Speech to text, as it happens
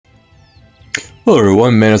Hello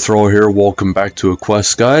everyone, Manathrall here, welcome back to a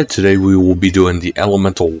quest guide. Today we will be doing the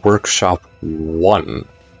Elemental Workshop 1.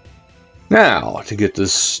 Now, to get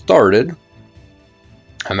this started,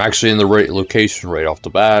 I'm actually in the right location right off the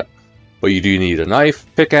bat, but you do need a knife,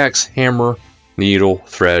 pickaxe, hammer, needle,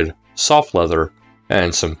 thread, soft leather,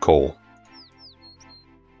 and some coal.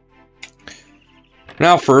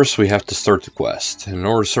 Now first we have to start the quest. In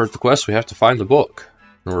order to start the quest we have to find the book.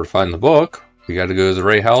 In order to find the book, we got to go to the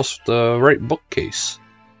right house with the right bookcase,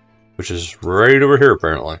 which is right over here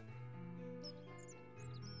apparently.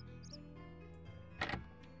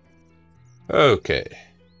 Okay.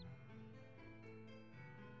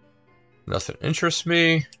 Nothing interests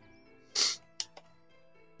me.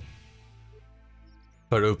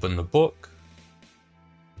 Cut open the book.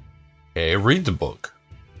 Okay, read the book.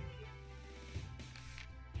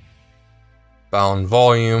 Bound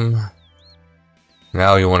volume.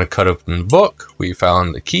 Now you want to cut open the book. We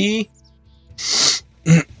found the key.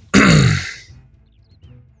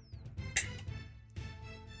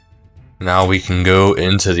 Now we can go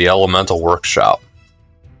into the Elemental Workshop.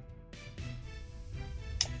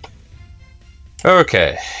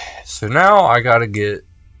 Okay, so now I gotta get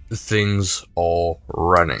things all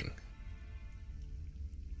running.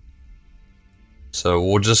 So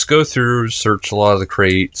we'll just go through, search a lot of the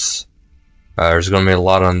crates. There's going to be a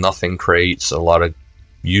lot of nothing crates, a lot of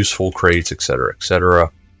useful crates, etc.,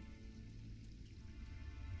 etc.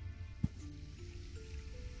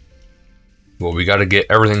 Well, we got to get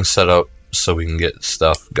everything set up so we can get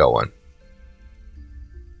stuff going.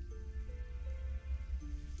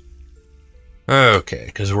 Okay,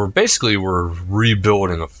 because we're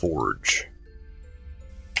rebuilding a forge.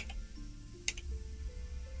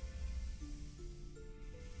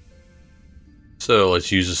 So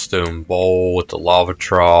let's use a stone bowl with the lava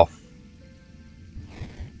trough.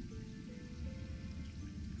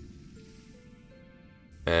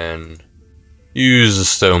 And use a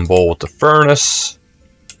stone bowl with the furnace.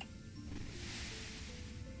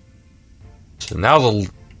 So now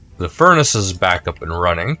the furnace is back up and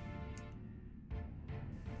running.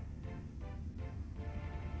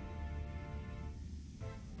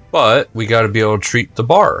 But we got to be able to treat the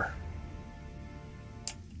bar.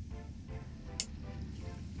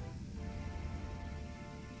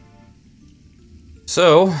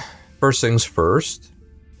 So, first things first.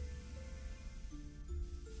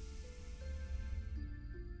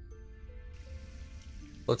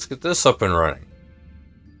 Let's get this up and running.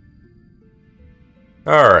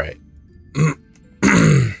 Alright.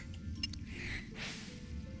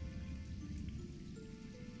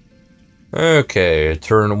 Okay,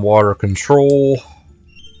 turn on water control.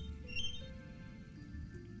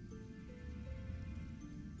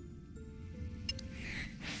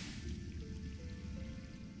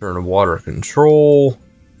 Turn on water control.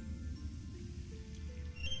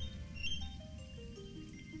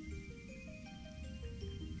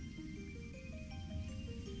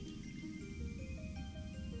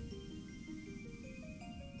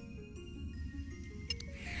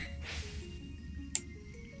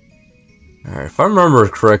 Alright, if I remember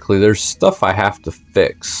correctly, there's stuff I have to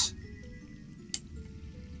fix.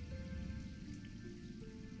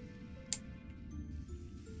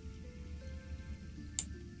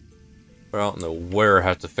 But I don't know where I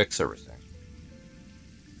have to fix everything.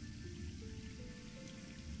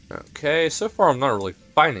 Okay, so far I'm not really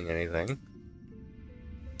finding anything.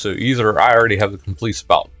 So either I already have the complete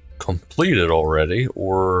spout completed already,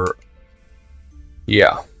 or...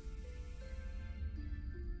 yeah.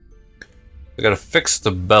 I gotta fix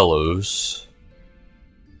the bellows.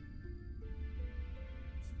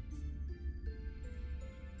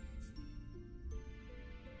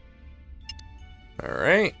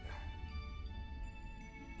 Alright.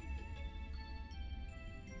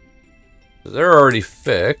 So they're already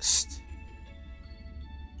fixed.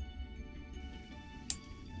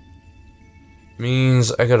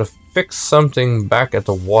 Means I gotta fix something back at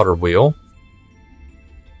the water wheel.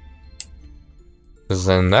 Because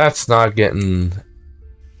then that's not getting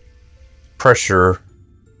pressure.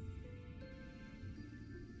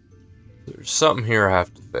 There's something here I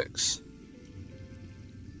have to fix.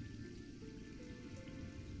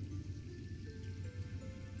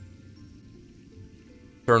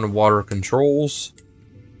 Turn the water controls.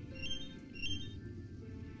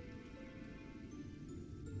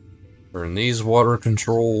 Turn these water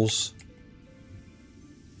controls.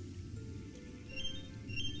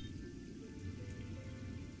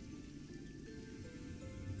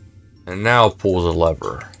 And now pull the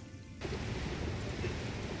lever.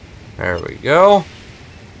 There we go.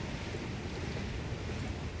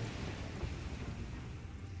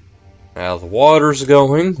 Now the water's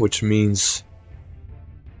going, which means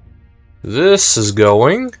This is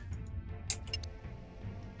going,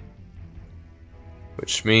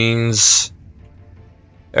 which means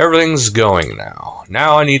everything's going now.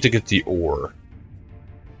 Now I need to get the ore.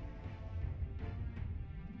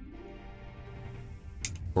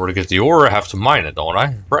 In order to get the ore, I have to mine it, don't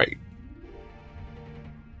I? Right.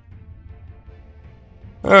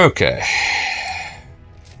 Okay.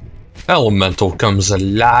 Elemental comes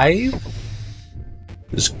alive.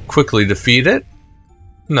 Just quickly defeat it.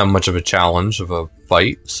 Not much of a challenge of a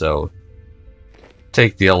fight, so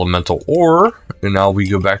take the elemental ore, and now we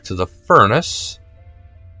go back to the furnace.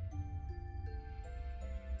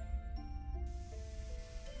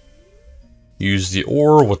 Use the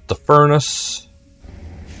ore with the furnace.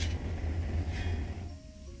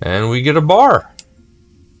 And we get a bar.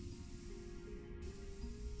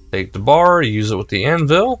 Take the bar, use it with the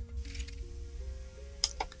anvil.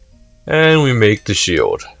 And we make the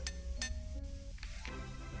shield.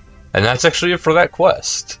 And that's actually it for that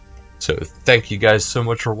quest. So thank you guys so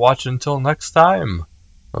much for watching. Until next time.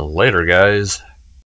 Later, guys.